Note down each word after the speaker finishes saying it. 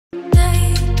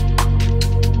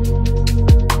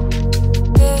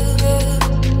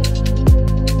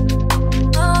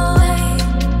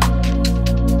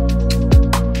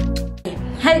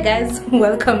Hi guys,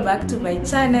 welcome back to my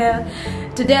channel.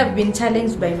 Today I've been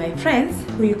challenged by my friends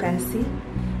who you can see.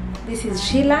 This is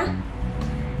Sheila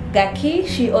Gaki.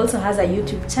 She also has a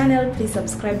YouTube channel. Please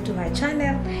subscribe to her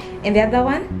channel. And the other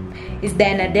one is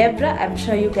Diana Debra. I'm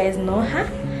sure you guys know her.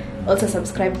 Also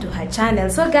subscribe to her channel.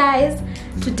 So guys,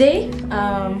 today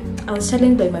I was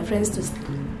challenged by my friends to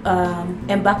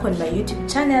embark on my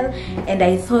YouTube channel, and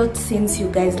I thought since you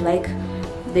guys like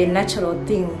the natural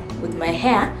thing with my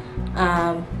hair,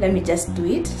 let me just do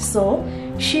it. So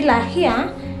Sheila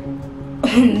here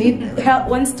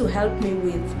wants to help me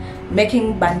with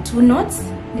making Bantu knots.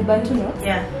 The Bantu knots?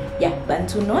 Yeah,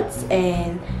 Bantu knots.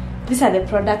 And these are the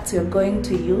products we're going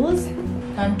to use.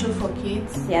 Bantu for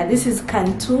kids. Yeah, this is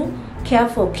Bantu Care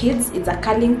for Kids. It's a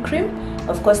curling cream.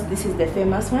 Of course, this is the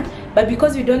famous one. But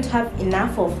because we don't have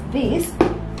enough of this,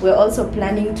 we're also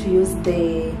planning to use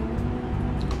the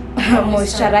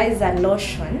moisturizer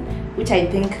lotion, which I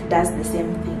think does the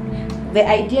same thing. The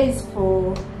idea is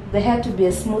for the hair to be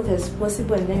as smooth as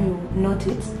possible, and then you knot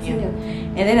it. Yeah.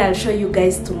 And then I'll show you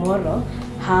guys tomorrow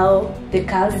how the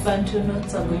curls. The Bantu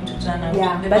knots are going to turn out.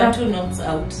 Yeah, the but Bantu knots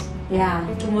out. Yeah.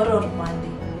 Tomorrow or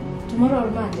Monday. Tomorrow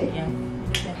or Monday? Yeah.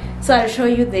 So I'll show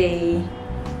you the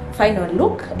final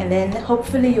look, and then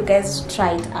hopefully you guys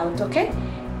try it out, okay?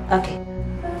 Okay.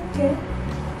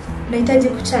 Nahitaji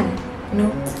kuchana?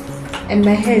 No. And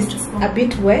my hair is a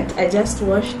bit wet. I just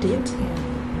washed it.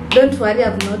 Don't worry,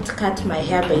 I've not cut my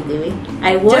hair, by the way.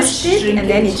 I washed it and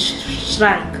then it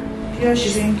shrunk. Pure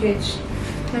shrinkage.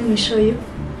 Let me show you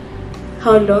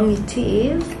how long it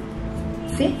is.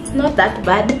 See, it's not that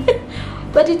bad.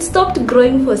 But it stopped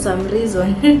growing for some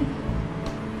reason.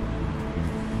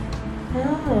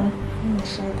 Oh, let me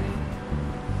show that.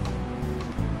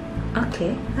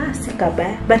 Okay,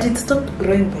 sikabaya. But it stopped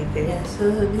growing, by the way. Yeah, so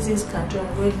this is Bantu.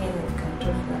 I'm going in with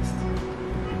Bantu first.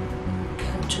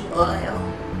 Bantu oil.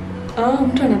 Oh,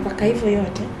 mtu anapaka hivyo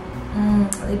yote.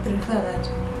 I prefer that.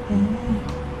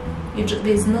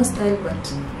 There is no style,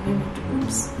 but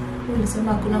oops.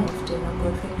 Ulisema hakuna mafuta na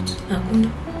perfect. Hakuna.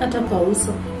 Hata kwa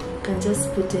uso. You can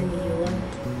just put any you want.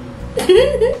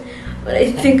 But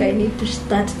I think I need to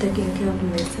start taking care of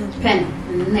myself. Pen,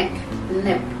 neck.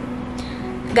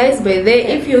 Guys, by the way,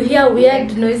 if you hear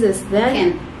weird noises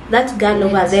there, that girl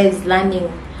over there is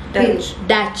learning Dutch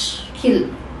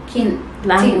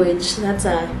language. That's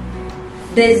a...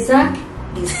 The sack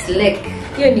is slick.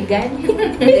 Hiyo ni gani?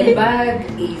 The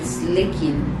bag is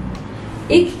licking.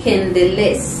 Ich can the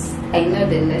lace. I know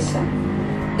the lesson.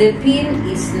 The pin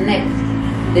is neck.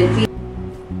 The pin.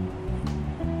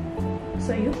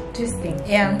 So you twisting?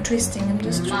 Yeah, I'm twisting. I'm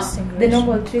just twisting. The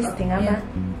normal twisting, Ama? Yeah.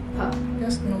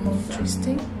 Just normal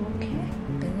twisting. Okay.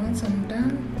 Then once I'm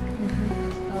done,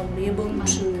 I'll be able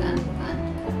to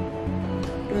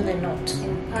do the knot.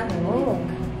 Oh.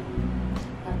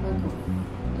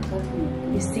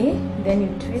 You see? Then you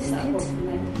twist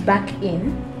it back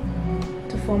in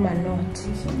to form a knot.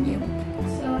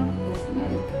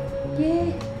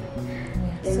 Yeah.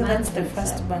 So that's the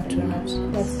first Bantu knot.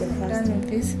 That's the first Done one. with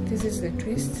this. This is the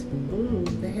twist. Ooh,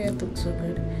 the hair looks so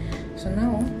good. So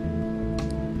now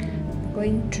I'm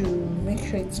going to make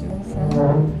sure it's more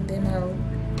firm. Then I'll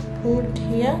hold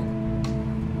here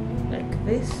like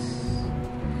this,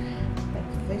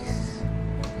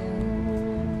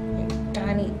 and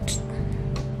turn it,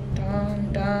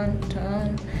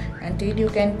 turn until you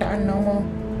can turn no more.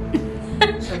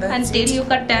 So that's Until you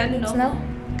can turn it no. now.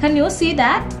 Can you see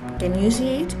that? Can you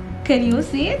see it? Can you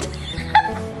see it?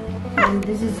 And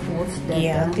this is what's done.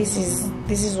 Yeah, this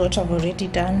is what I've already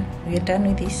done. We're done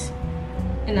with this.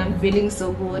 And I'm feeling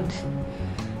so good.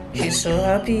 She's so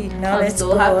happy. Now I'm let's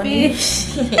so go happy.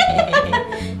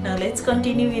 on. Now let's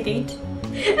continue with it.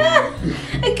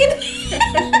 I can...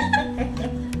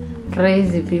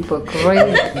 Crazy people,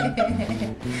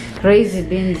 crazy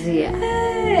beans here.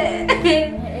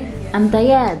 I'm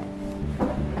tired.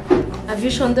 Have you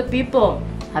shown the people?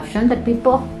 I've shown the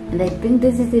people, and I think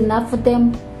this is enough for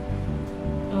them.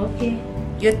 Okay.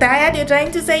 You're tired? You're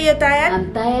trying to say you're tired?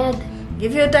 I'm tired.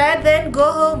 If you're tired, then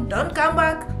go home. Don't come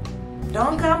back.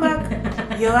 Don't come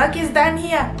back. Your work is done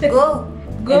here. Go.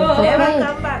 Go. Never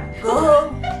come back. Go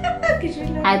home.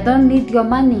 I don't need your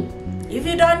money. If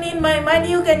you don't need my money,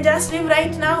 you can just leave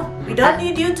right now. We don't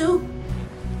need you to.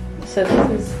 So this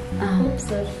is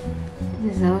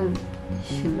this is how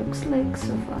she looks like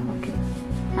so far. Okay.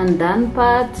 And done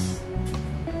parts.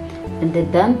 And the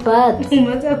done parts.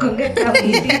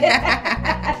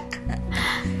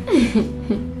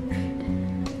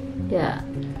 Yeah.